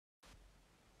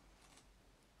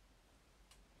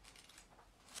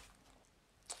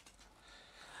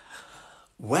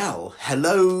Well,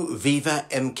 hello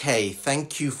VivaMK.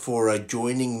 Thank you for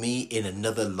joining me in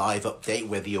another live update,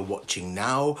 whether you're watching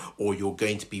now or you're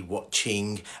going to be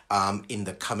watching in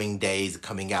the coming days,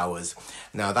 coming hours.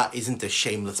 Now, that isn't a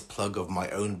shameless plug of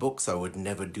my own books. I would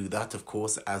never do that, of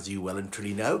course, as you well and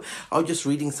truly know. I was just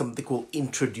reading something called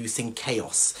Introducing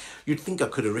Chaos. You'd think I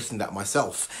could have written that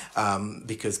myself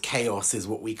because chaos is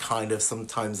what we kind of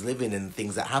sometimes live in and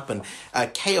things that happen.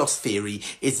 Chaos theory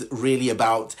is really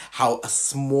about how a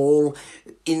small,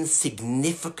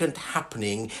 insignificant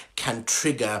happening can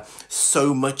trigger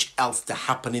so much else to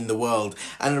happen in the world.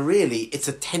 And really, it's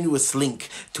a tenuous link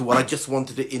to what I just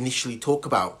wanted to initially talk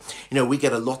about. You know, we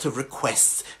get a lot of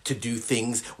requests to do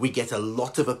things. We get a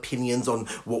lot of opinions on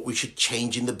what we should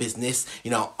change in the business.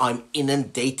 You know, I'm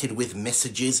inundated with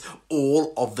messages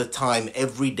all of the time,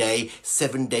 every day,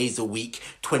 7 days a week,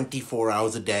 24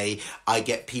 hours a day. I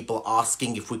get people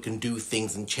asking if we can do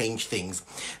things and change things.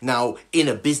 Now, in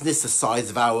a business the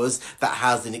size of ours that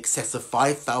has in excess of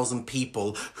 5,000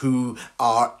 people who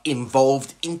are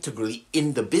involved integrally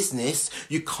in the business,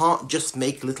 you can't just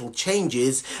make little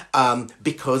changes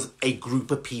because a group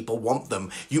of people want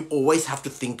them. You always have to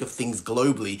think of things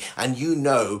globally. And you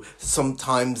know,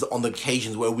 sometimes on the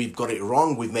occasions where we've got it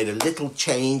wrong, we've made a little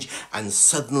change and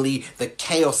suddenly the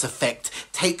chaos effect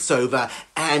takes over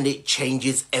and it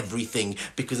changes everything,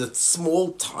 because a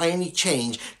small tiny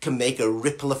change can make a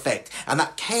ripple effect. And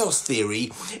that chaos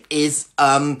theory is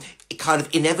kind of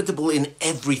inevitable in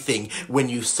everything. When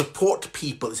you support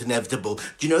people, it's inevitable.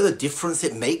 Do you know the difference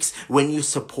it makes when you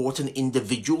support an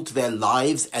individual to their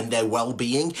lives and their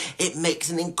well-being? It makes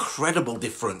an incredible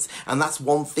difference. And that's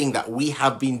one thing that we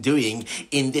have been doing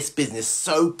in this business,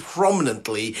 so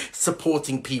prominently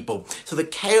supporting people. So the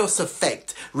chaos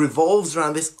effect revolves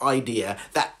around this idea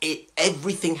that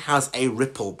everything has a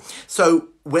ripple. So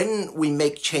when we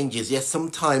make changes, yes,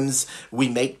 sometimes we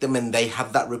make them and they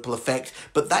have that ripple effect,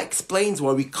 but that explains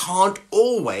why we can't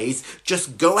always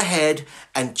just go ahead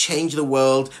and change the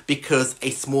world because a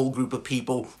small group of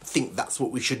people think that's what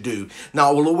we should do. Now,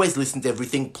 I will always listen to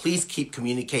everything. Please keep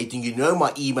communicating. You know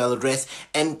my email address,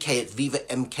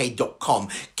 mk@vivamk.com.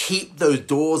 Keep those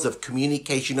doors of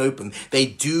communication open. They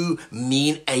do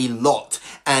mean a lot.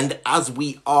 And as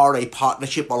we are a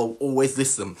partnership, I'll always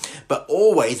listen. But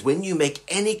always, when you make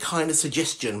any kind of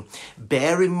suggestion,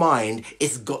 bear in mind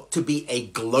it's got to be a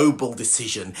global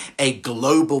decision, a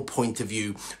global point of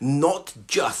view, not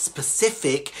just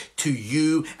specific to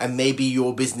you and maybe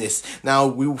your business. Now,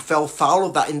 we fell foul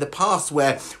of that in the past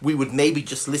where we would maybe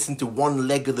just listen to one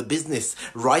leg of the business,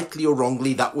 rightly or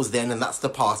wrongly. That was then and that's the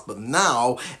past. But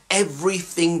now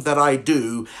everything that I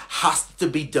do has to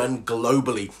be done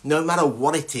globally, no matter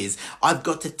what it is. I've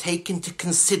got to take into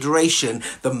consideration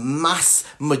the mass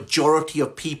majority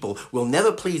of people. Will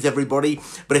never please everybody,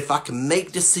 but if I can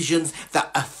make decisions that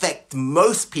affect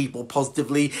most people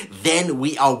positively, then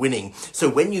we are winning. So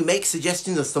when you make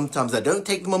suggestions and sometimes I don't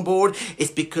take them on board,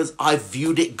 it's because I've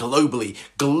viewed it globally.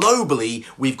 Globally,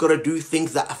 we've got to do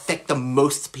things that affect the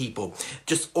most people.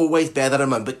 Just always bear that in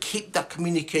mind, but keep that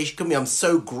communication coming. I'm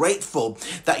so grateful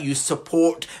that you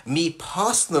support me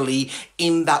personally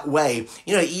in that way.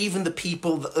 You know, even the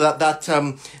people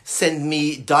that send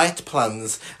me diet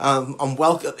plans, I'm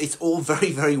welcome. It's all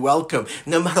very, very welcome.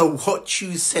 No matter what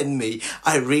you send me,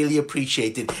 I really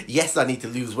appreciate it. Yes, I need to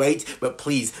lose weight, but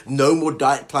please, no more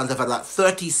diet plans. I've had like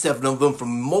 37 of them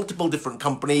from multiple different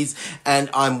companies, and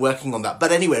I'm working on that.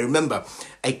 But anyway, remember,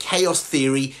 a chaos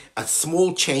theory, a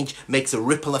small change makes a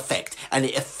ripple effect, and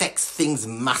it affects things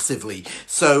massively.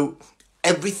 So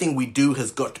everything we do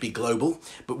has got to be global,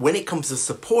 but when it comes to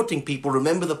supporting people,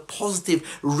 remember the positive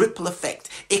ripple effect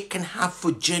it can have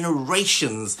for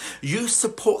generations. You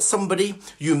support somebody,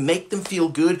 you make them feel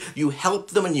good, you help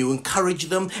them and you encourage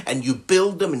them and you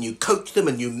build them and you coach them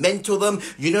and you mentor them.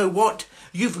 You know what?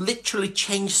 You've literally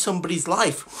changed somebody's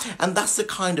life. And that's the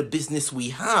kind of business we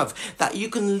have, that you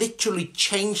can literally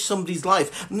change somebody's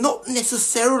life, not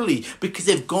necessarily because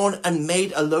they've gone and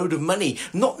made a load of money,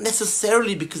 not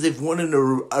necessarily because they've won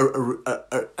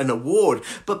an award,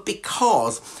 but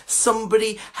because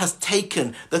somebody has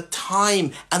taken the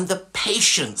time and the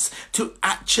patience to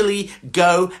actually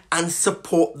go and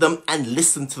support them and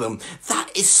listen to them. That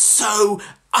is so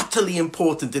utterly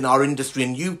important in our industry,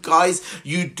 and you guys,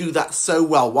 you do that so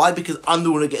well. Why? Because I'm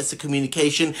the one who gets the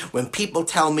communication when people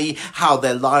tell me how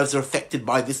their lives are affected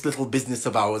by this little business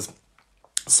of ours.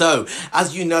 So,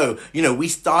 as you know, we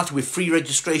started with free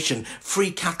registration,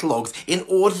 free catalogues, in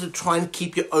order to try and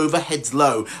keep your overheads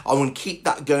low. I want to keep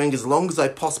that going as long as I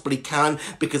possibly can,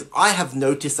 because I have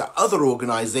noticed that other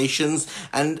organizations,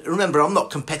 and remember, I'm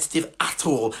not competitive at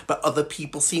all, but other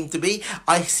people seem to be.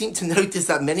 I seem to notice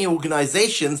that many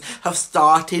organizations have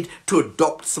started to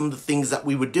adopt some of the things that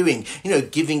we were doing,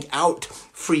 giving out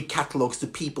free catalogues to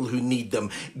people who need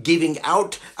them, giving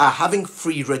out, having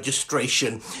free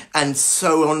registration, and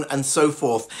so on and so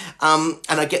forth. And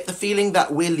I get the feeling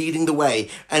that we're leading the way.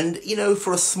 And,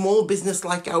 for a small business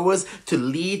like ours to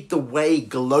lead the way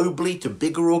globally to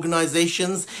bigger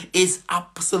organizations is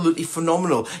absolutely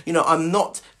phenomenal. I'm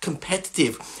not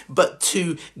competitive, but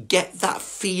to get that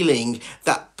feeling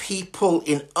that people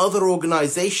in other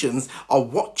organizations are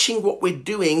watching what we're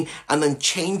doing and then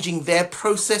changing their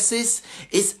processes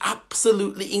is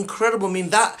absolutely incredible. I mean,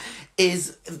 that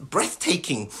is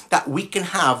breathtaking, that we can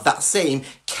have that same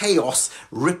chaos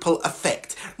ripple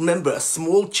effect. Remember, a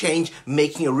small change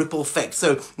making a ripple effect.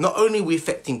 So not only are we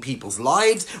affecting people's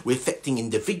lives, we're affecting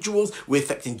individuals, we're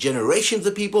affecting generations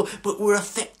of people, but we're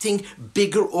affecting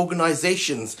bigger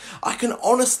organizations. I can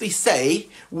honestly say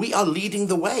we are leading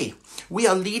the way. We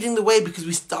are leading the way because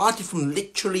we started from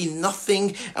literally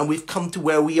nothing and we've come to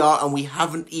where we are, and we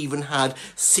haven't even had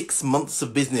 6 months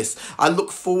of business. I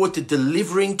look forward to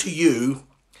delivering to you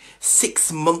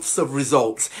 6 months of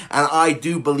results, and I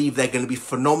do believe they're going to be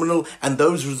phenomenal, and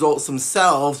those results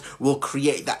themselves will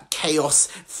create that chaos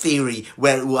theory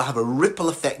where it will have a ripple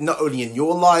effect not only in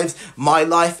your lives, my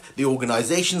life, the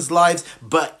organization's lives,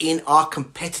 but in our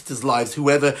competitors' lives,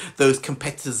 whoever those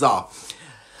competitors are.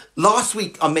 Last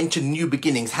week, I mentioned new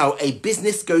beginnings, how a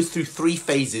business goes through 3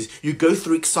 phases. You go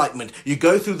through excitement, you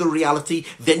go through the reality,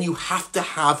 then you have to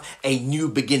have a new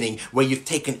beginning where you've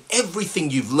taken everything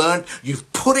you've learned,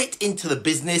 you've put it into the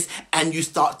business, and you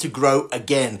start to grow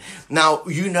again. Now,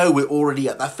 we're already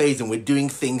at that phase and we're doing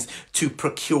things to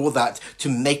procure that, to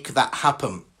make that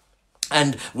happen.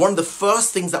 And one of the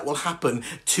first things that will happen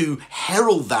to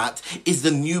herald that is the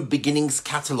New Beginnings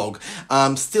catalogue.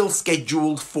 Still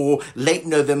scheduled for late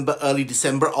November, early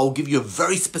December. I'll give you a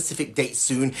very specific date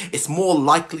soon. It's more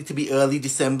likely to be early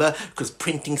December because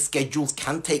printing schedules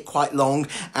can take quite long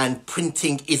and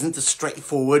printing isn't as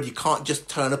straightforward. You can't just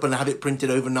turn up and have it printed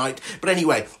overnight. But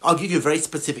anyway, I'll give you a very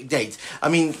specific date. I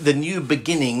mean, the New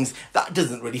Beginnings, that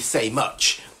doesn't really say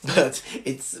much, but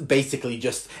it's basically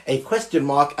just a question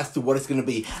mark as to what it's going to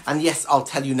be. And yes, I'll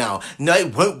tell you now, no,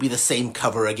 it won't be the same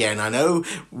cover again. I know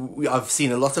I've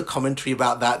seen a lot of commentary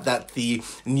about that the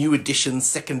new edition,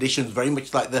 second edition is very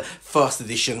much like the first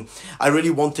edition. I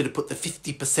really wanted to put the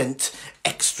 50%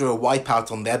 extra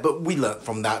wipeout on there, but we learnt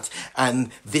from that,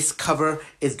 and this cover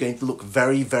is going to look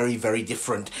very, very, very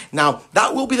different. Now,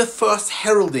 that will be the first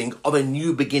heralding of a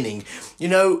new beginning.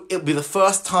 It'll be the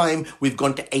first time we've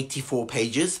gone to 84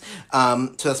 pages. So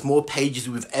that's more pages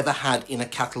we've ever had in a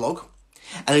catalogue.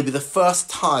 And it'll be the first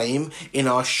time in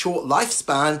our short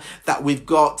lifespan that we've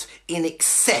got in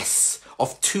excess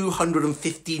of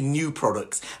 250 new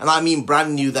products. And I mean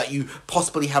brand new that you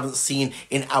possibly haven't seen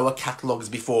in our catalogues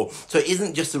before. So it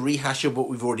isn't just a rehash of what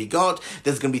we've already got.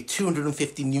 There's going to be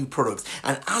 250 new products.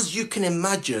 And as you can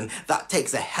imagine, that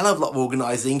takes a hell of a lot of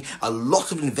organizing, a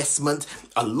lot of investment,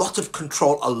 a lot of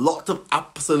control, a lot of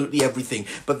absolutely everything.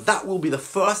 But that will be the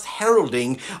first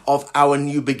heralding of our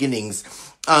new beginnings.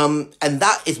 And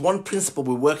that is one principle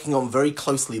we're working on very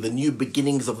closely, the new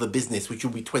beginnings of the business, which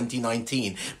will be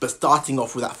 2019, but starting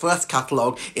off with that first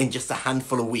catalogue in just a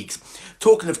handful of weeks.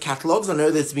 Talking of catalogues, I know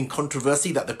there's been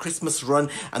controversy that the Christmas run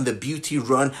and the beauty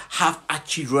run have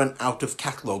actually run out of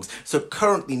catalogues. So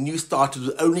currently, new starters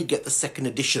will only get the second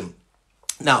edition.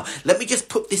 Now, let me just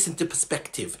put this into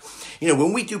perspective.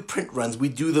 When we do print runs, we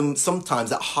do them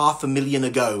sometimes at 500,000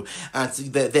 a go. And so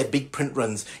they're big print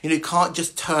runs. You can't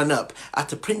just turn up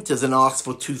at a printer's and ask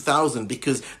for 2,000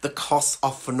 because the costs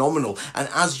are phenomenal. And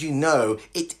as you know,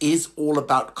 it is all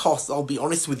about costs. I'll be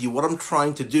honest with you. What I'm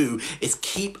trying to do is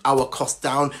keep our costs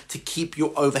down to keep your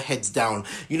overheads down.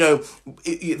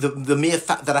 The mere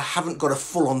fact that I haven't got a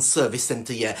full-on service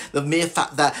centre yet, the mere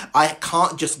fact that I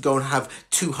can't just go and have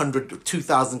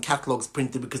 2,000 catalogues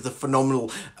printed because the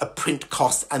phenomenal print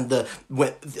cost and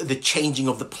the changing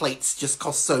of the plates just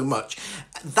costs so much.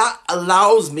 That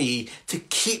allows me to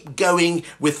keep going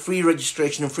with free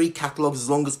registration and free catalogues as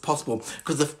long as possible,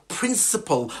 because the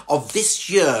principle of this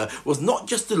year was not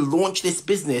just to launch this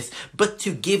business, but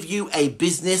to give you a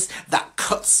business that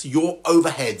cuts your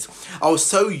overheads. I was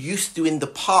so used to in the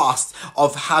past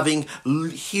of having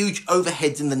huge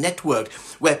overheads in the network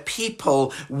where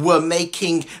people were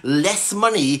making less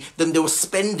money than they were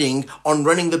spending on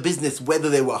running the business, whether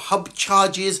they were hub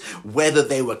charges, whether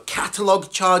they were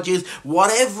catalog charges,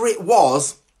 whatever it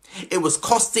was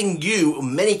costing you,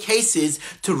 in many cases,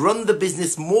 to run the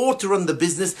business, more to run the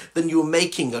business than you were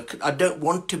making. I don't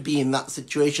want to be in that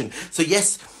situation. So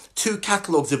yes, 2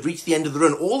 catalogues have reached the end of the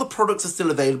run. All the products are still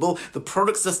available. The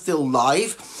products are still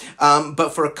live. But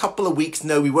for a couple of weeks,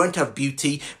 no, we won't have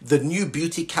beauty. The new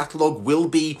beauty catalogue will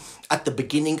be at the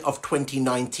beginning of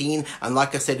 2019. And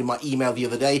like I said in my email the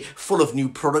other day, full of new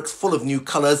products, full of new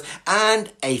colours,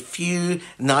 and a few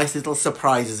nice little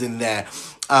surprises in there.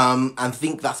 And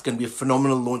think that's going to be a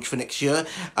phenomenal launch for next year.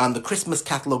 The Christmas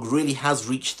catalogue really has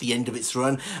reached the end of its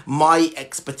run. My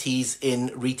expertise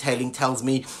in retailing tells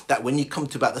me that when you come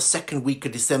to about the second week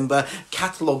of December,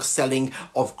 catalogue selling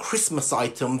of Christmas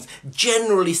items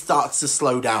generally starts to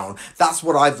slow down. That's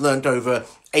what I've learned over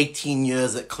 18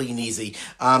 years at Kleeneze.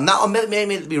 Now, I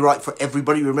may be right for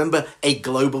everybody. Remember, a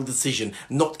global decision,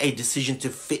 not a decision to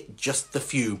fit just the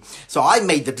few. So I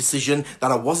made the decision that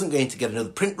I wasn't going to get another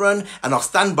print run, and I'll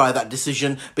stand by that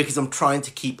decision because I'm trying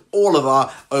to keep all of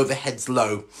our overheads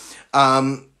low.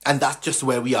 And that's just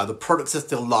where we are. The products are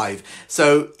still live.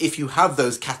 So if you have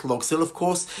those catalogs still, of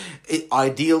course, it's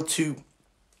ideal to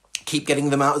keep getting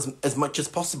them out as much as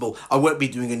possible. I won't be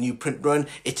doing a new print run.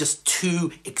 It's just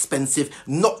too expensive,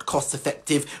 not cost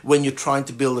effective when you're trying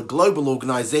to build a global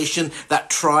organization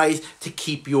that tries to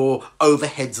keep your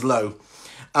overheads low.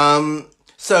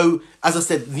 So, as I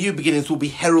said, new beginnings will be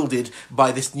heralded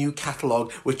by this new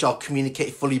catalogue, which I'll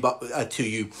communicate fully to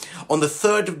you. On the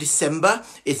 3rd of December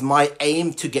is my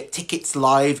aim to get tickets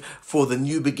live for the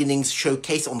New Beginnings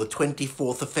showcase on the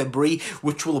 24th of February,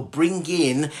 which will bring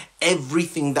in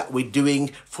everything that we're doing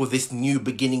for this new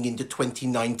beginning into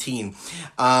 2019.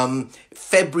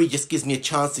 February just gives me a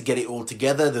chance to get it all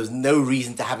together. There's no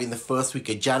reason to have it in the first week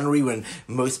of January when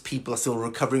most people are still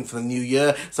recovering from the new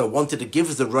year. So I wanted to give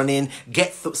us a run in,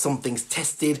 get some things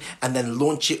tested, and then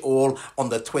launch it all on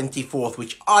the 24th,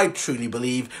 which I truly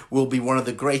believe will be one of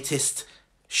the greatest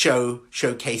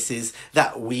showcases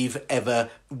that we've ever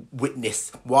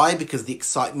witnessed. Why? Because the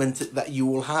excitement that you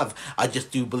will have. I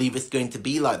just do believe it's going to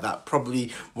be like that.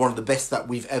 Probably one of the best that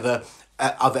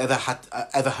I've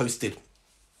ever hosted.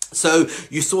 So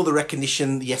you saw the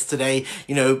recognition yesterday,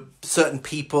 you know, certain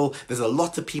people, there's a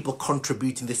lot of people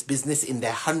contributing this business in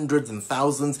their hundreds and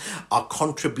thousands are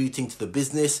contributing to the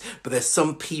business, but there's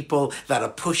some people that are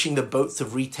pushing the boats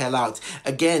of retail out.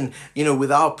 Again, you know,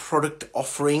 with our product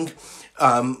offering,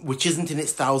 which isn't in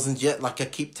its thousands yet, like I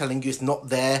keep telling you, it's not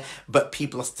there, but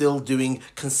people are still doing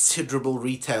considerable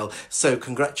retail. So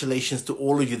congratulations to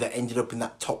all of you that ended up in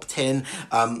that top 10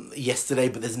 yesterday,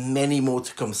 but there's many more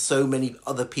to come. So many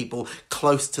other people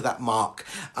close to that mark.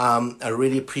 I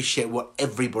really appreciate what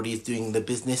everybody is doing in the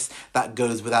business. That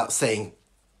goes without saying.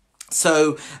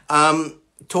 So,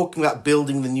 talking about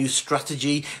building the new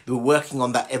strategy, we're working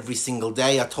on that every single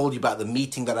day. I told you about the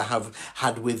meeting that I have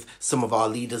had with some of our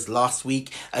leaders last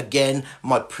week. Again,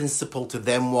 my principle to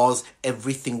them was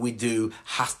everything we do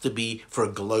has to be for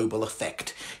a global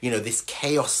effect. You know, this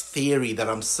chaos theory that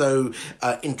I'm so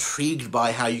intrigued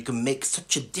by, how you can make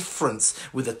such a difference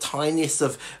with the tiniest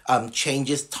of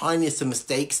changes, tiniest of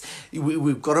mistakes.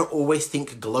 We've got to always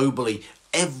think globally.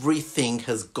 Everything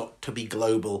has got to be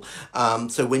global.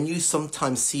 So when you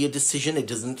sometimes see a decision, it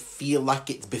doesn't feel like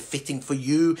it's befitting for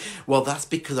you. Well, that's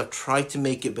because I've tried to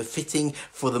make it befitting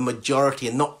for the majority,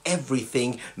 and not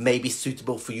everything may be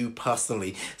suitable for you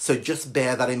personally. So just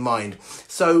bear that in mind.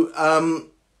 So,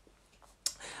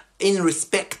 in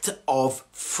respect of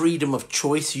freedom of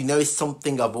choice, you know, is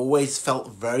something I've always felt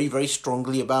very, very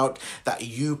strongly about, that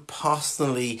you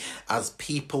personally as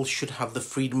people should have the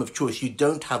freedom of choice. You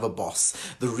don't have a boss.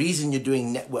 The reason you're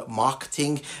doing network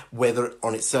marketing, whether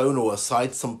on its own or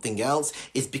aside something else,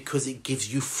 is because it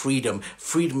gives you freedom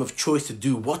of choice to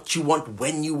do what you want,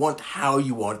 when you want, how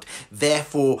you want.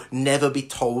 Therefore, never be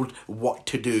told what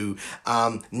to do.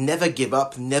 Never give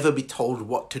up, never be told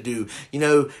what to do. You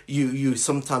know, you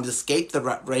sometimes escape the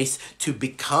rat race to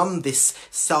become this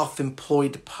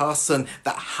self-employed person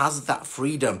that has that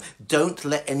freedom. Don't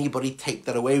let anybody take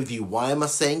that away with you. Why am I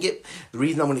saying it? The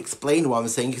reason I'm going to explain why I'm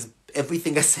saying it is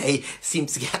everything I say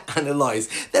seems to get analysed.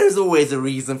 There is always a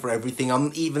reason for everything,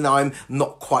 even though I'm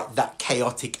not quite that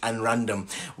chaotic and random.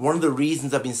 One of the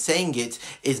reasons I've been saying it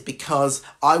is because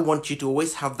I want you to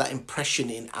always have that impression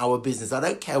in our business. I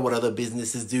don't care what other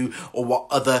businesses do or what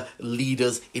other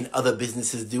leaders in other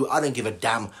businesses do. I don't give a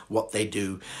damn what they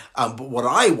do. But what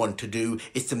I want to do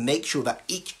is to make sure that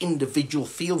each individual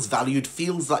feels valued,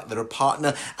 feels like they're a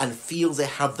partner, and feels they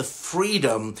have the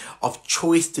freedom of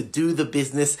choice to do the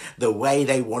business the way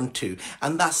they want to.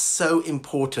 And that's so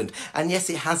important. And yes,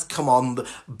 it has come on the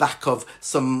back of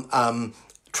some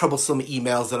troublesome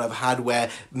emails that I've had where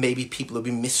maybe people have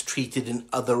been mistreated in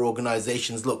other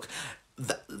organizations. Look,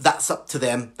 that's up to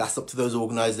them. That's up to those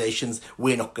organizations.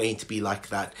 We're not going to be like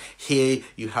that. Here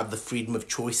you have the freedom of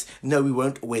choice. No, we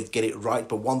won't always get it right,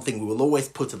 but one thing we will always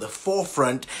put at the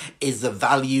forefront is the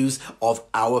values of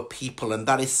our people, and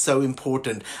that is so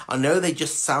important. I know they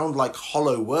just sound like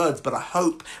hollow words, but I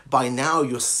hope by now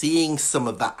you're seeing some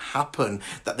of that happen,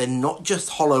 that they're not just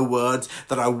hollow words,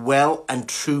 that I well and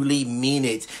truly mean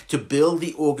it, to build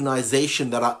the organization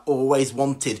that I always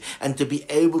wanted, and to be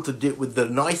able to do it with the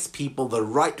nice people, the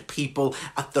right people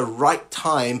at the right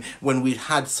time when we'd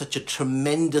had such a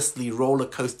tremendously roller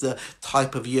coaster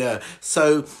type of year.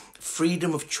 So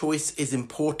freedom of choice is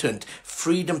important.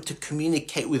 Freedom to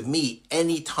communicate with me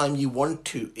anytime you want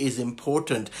to is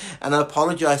important. And I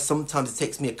apologize, sometimes it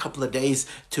takes me a couple of days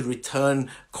to return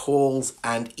calls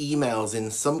and emails, in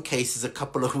some cases a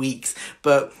couple of weeks,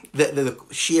 but the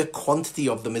sheer quantity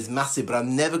of them is massive. But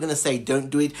I'm never going to say don't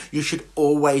do it. You should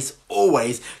always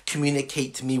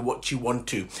communicate to me what you want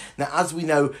to. Now, as we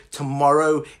know,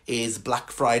 tomorrow is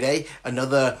Black Friday,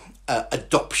 another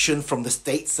adoption from the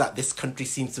States that this country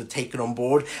seems to have taken on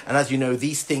board. And as you know,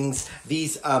 these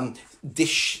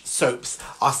dish soaps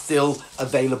are still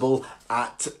available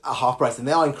at a half price, and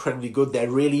they are incredibly good. They're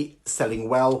really selling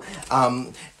well.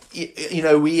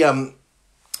 We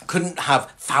couldn't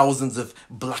have thousands of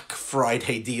Black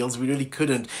Friday deals. We really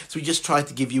couldn't. So we just tried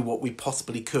to give you what we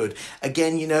possibly could.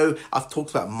 Again, I've talked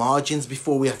about margins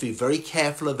before. We have to be very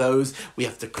careful of those. We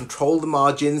have to control the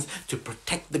margins to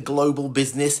protect the global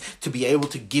business, to be able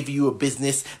to give you a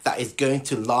business that is going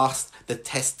to last the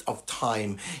test of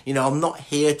time. I'm not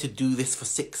here to do this for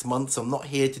 6 months. I'm not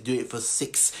here to do it for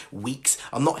 6 weeks.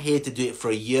 I'm not here to do it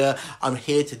for a year. I'm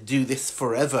here to do this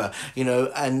forever,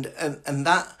 and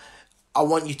that, I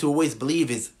want you to always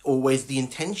believe, is always the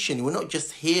intention. We're not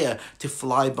just here to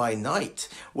fly by night.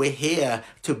 We're here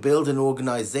to build an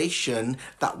organization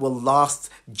that will last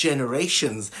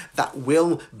generations, that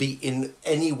will be in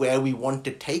anywhere we want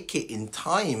to take it in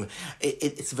time.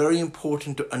 It's very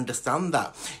important to understand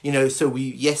that. So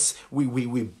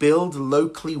we build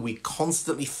locally. We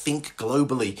constantly think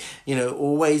globally.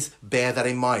 Always bear that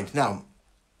in mind. Now,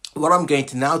 what I'm going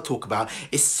to now talk about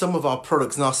is some of our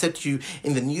products. Now, I said to you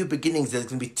in the new beginnings, there's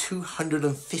going to be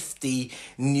 250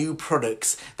 new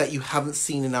products that you haven't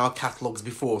seen in our catalogues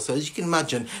before. So as you can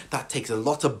imagine, that takes a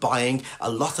lot of buying, a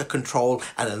lot of control,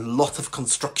 and a lot of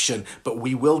construction. But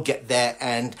we will get there,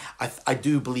 and I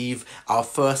do believe our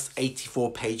first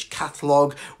 84-page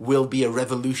catalogue will be a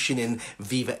revolution in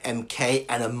VivaMK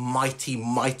and a mighty,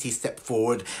 mighty step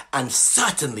forward, and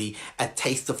certainly a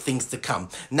taste of things to come.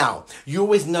 Now, you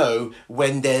always know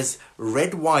when there's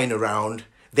red wine around,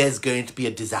 there's going to be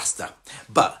a disaster.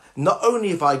 But not only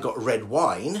have I got red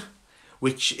wine,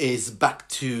 which is back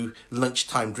to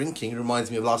lunchtime drinking,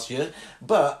 reminds me of last year,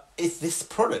 but it's this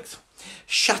product.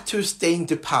 Chateau Stain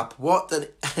de Pape. What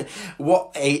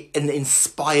an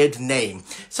inspired name.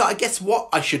 So I guess what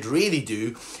I should really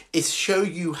do is show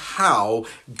you how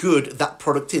good that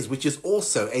product is, which is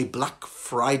also a Black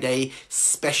Friday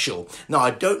special. Now, I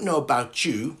don't know about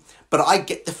you, but I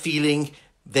get the feeling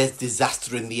there's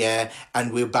disaster in the air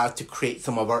and we're about to create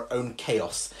some of our own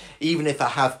chaos. Even if I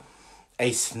have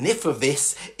a sniff of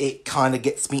this, it kind of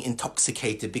gets me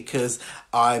intoxicated because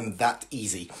I'm that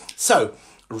easy. So,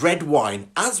 red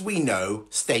wine, as we know,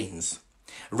 stains.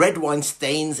 Red wine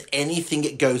stains anything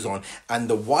it goes on, and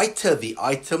the whiter the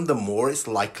item, the more it's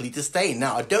likely to stain.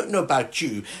 Now, I don't know about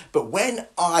you, but when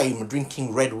I'm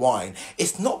drinking red wine,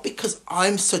 it's not because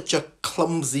I'm such a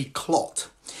clumsy clot.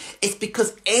 It's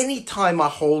because any time I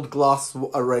hold a glass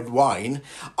of red wine,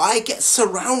 I get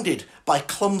surrounded by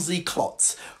clumsy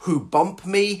clots who bump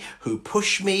me, who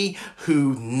push me,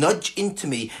 who nudge into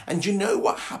me. And you know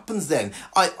what happens then?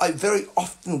 I very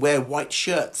often wear white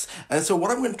shirts. And so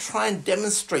what I'm going to try and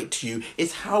demonstrate to you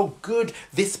is how good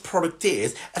this product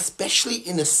is, especially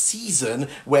in a season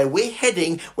where we're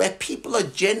heading, where people are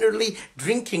generally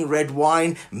drinking red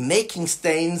wine, making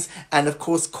stains, and of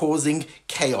course causing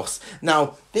chaos.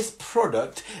 Now, this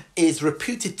product is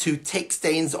reputed to take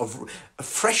stains of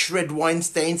fresh red wine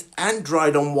stains and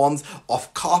dried on ones,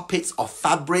 of carpets, of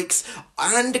fabrics,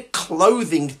 and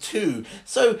clothing too.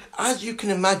 So as you can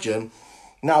imagine,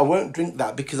 now I won't drink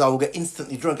that because I will get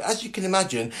instantly drunk. As you can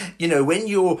imagine, when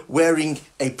you're wearing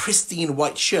a pristine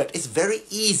white shirt, it's very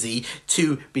easy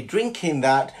to be drinking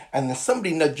that and then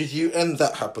somebody nudges you and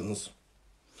that happens.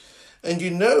 And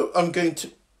I'm going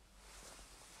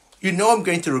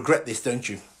to regret this, don't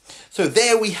you? So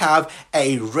there we have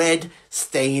a red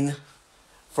stain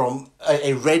from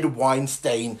a red wine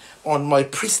stain on my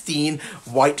pristine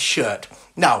white shirt.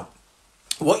 Now,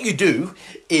 what you do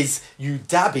is you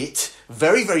dab it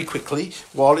very, very quickly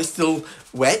while it's still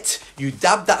wet. You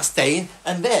dab that stain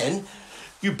and then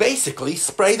you basically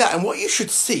spray that. And what you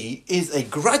should see is a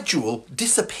gradual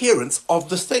disappearance of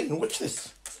the stain. Watch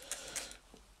this.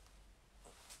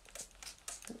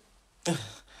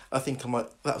 I think that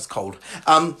was cold.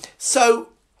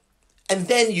 And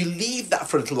then you leave that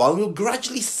for a little while and you'll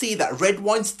gradually see that red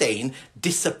wine stain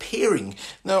disappearing.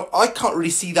 Now, I can't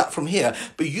really see that from here,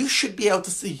 but you should be able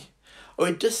to see. Or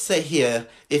it does say here,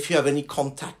 if you have any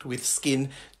contact with skin,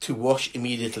 to wash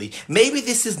immediately. Maybe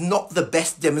this is not the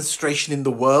best demonstration in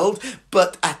the world,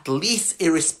 but at least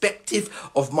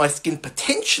irrespective of my skin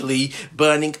potentially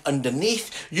burning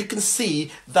underneath, you can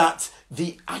see that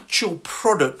the actual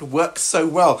product works so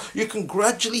well. You can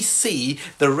gradually see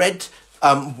the red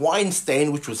wine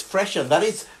stain, which was fresh, and that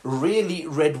is really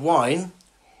red wine.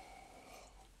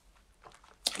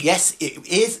 Yes, it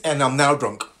is, and I'm now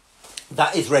drunk.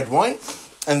 That is red wine,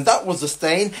 and that was the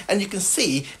stain. And you can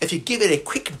see, if you give it a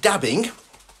quick dabbing,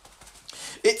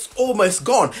 it's almost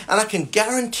gone. And I can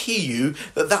guarantee you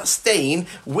that that stain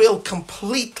will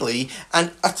completely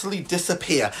and utterly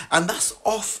disappear. And that's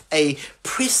off a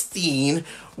pristine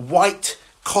white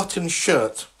cotton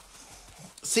shirt.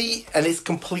 See, and it's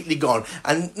completely gone.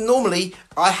 And normally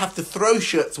I have to throw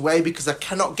shirts away because I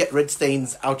cannot get red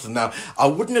stains out of them. Now, I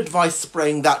wouldn't advise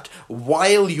spraying that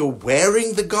while you're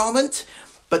wearing the garment,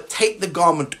 but take the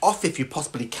garment off if you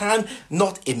possibly can,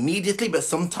 not immediately, but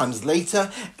sometimes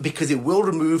later, because it will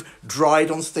remove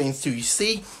dried on stains. So you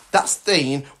see, that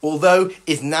stain, although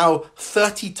is now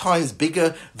 30 times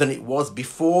bigger than it was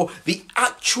before, the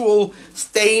actual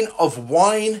stain of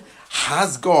wine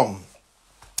has gone.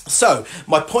 So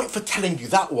my point for telling you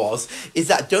that is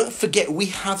that don't forget, we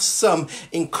have some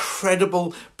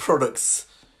incredible products.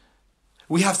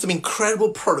 We have some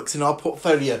incredible products in our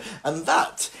portfolio, and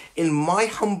that, in my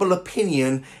humble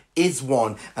opinion, is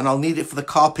one. And I'll need it for the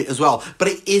carpet as well, but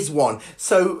it is one.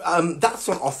 So that's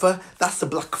on offer. That's the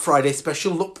Black Friday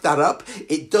special. Look that up.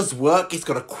 It does work. It's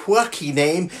got a quirky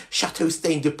name, Chateau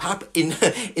Stain de Pape,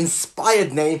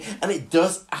 inspired name, and it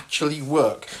does actually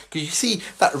work. Because you see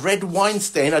that red wine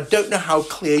stain, I don't know how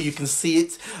clear you can see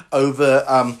it over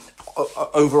on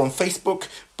Facebook,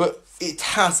 but it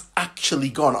has actually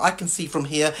gone. I can see from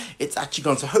here, it's actually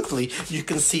gone. So hopefully you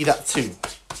can see that too.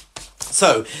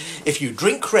 So, if you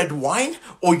drink red wine,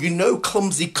 or you know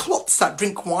clumsy clots that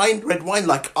drink red wine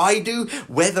like I do,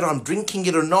 whether I'm drinking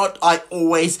it or not, I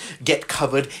always get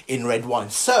covered in red wine.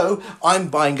 So, I'm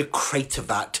buying a crate of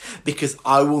that because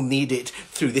I will need it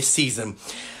through this season.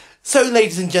 So,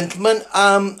 ladies and gentlemen,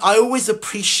 I always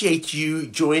appreciate you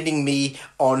joining me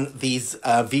on these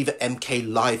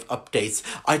VivaMK live updates.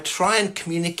 I try and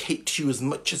communicate to you as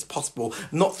much as possible,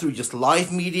 not through just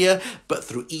live media, but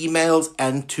through emails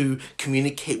and to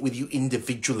communicate with you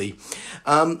individually.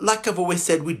 Like I've always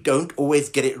said, we don't always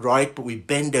get it right, but we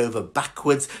bend over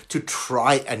backwards to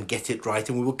try and get it right,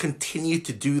 and we will continue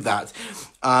to do that.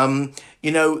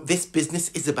 You know, this business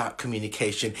is about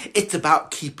communication. It's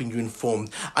about keeping you informed.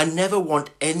 I never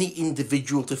want any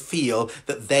individual to feel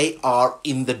that they are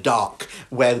in the dark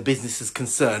where the business is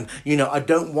concerned. You know, I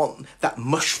don't want that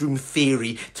mushroom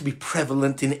theory to be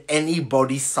prevalent in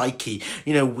anybody's psyche.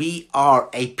 You know, we are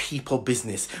a people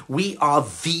business. We are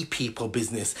the people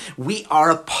business. We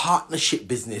are a partnership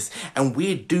business, and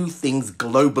we do things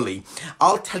globally.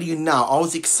 I'll tell you now, I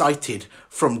was excited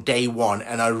from day one,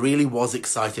 and I really was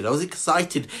excited. I was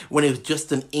excited when it was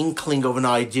just an inkling of an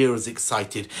idea. I was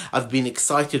excited. I've been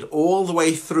excited all the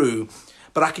way through,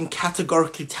 but I can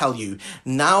categorically tell you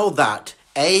now that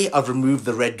A, I've removed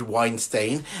the red wine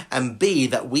stain, and B,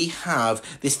 that we have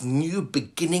this new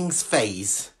beginnings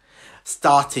phase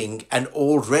starting and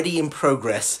already in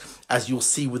progress, as you'll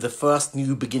see with the first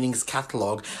new beginnings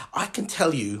catalogue. I can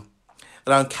tell you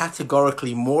that I'm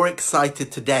categorically more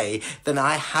excited today than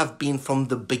I have been from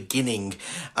the beginning.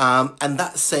 And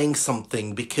that's saying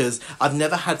something, because I've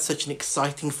never had such an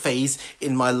exciting phase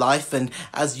in my life. And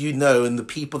as you know, and the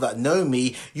people that know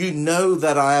me, you know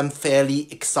that I am fairly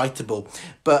excitable.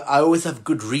 But I always have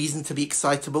good reason to be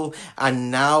excitable.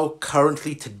 And now,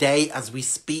 currently, today, as we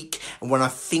speak, and when I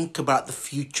think about the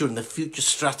future and the future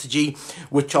strategy,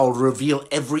 which I'll reveal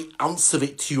every ounce of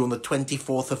it to you on the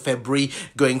 24th of February,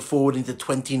 going forward into into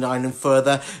 29 and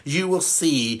further, you will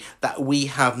see that we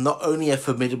have not only a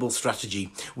formidable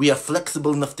strategy, we are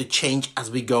flexible enough to change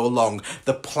as we go along.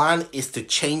 The plan is to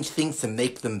change things, to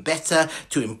make them better,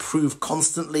 to improve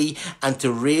constantly, and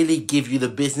to really give you the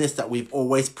business that we've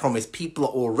always promised. People are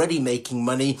already making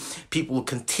money. People will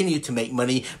continue to make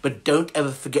money, but don't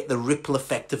ever forget the ripple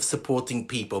effect of supporting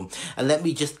people. And let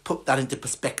me just put that into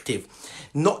perspective.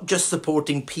 Not just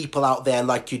supporting people out there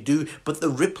like you do, but the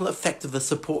ripple effect of the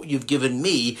support you've given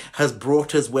me has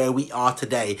brought us where we are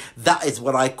today. That is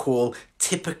what I call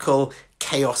typical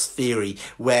chaos theory,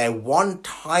 where one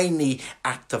tiny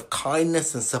act of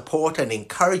kindness and support and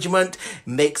encouragement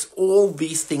makes all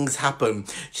these things happen.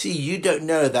 See, you don't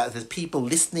know that there's people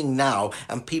listening now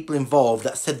and people involved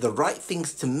that said the right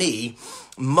things to me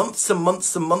months and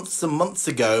months and months and months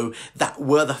ago that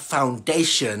were the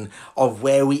foundation of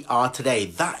where we are today.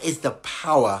 That is the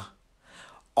power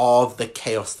of the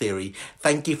chaos theory.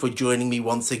 Thank you for joining me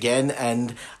once again,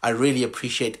 and I really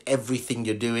appreciate everything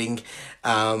you're doing.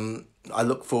 I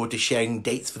look forward to sharing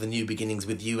dates for the new beginnings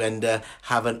with you, and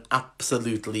have an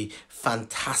absolutely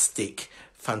fantastic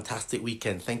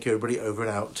weekend. Thank you, everybody. Over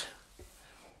and out.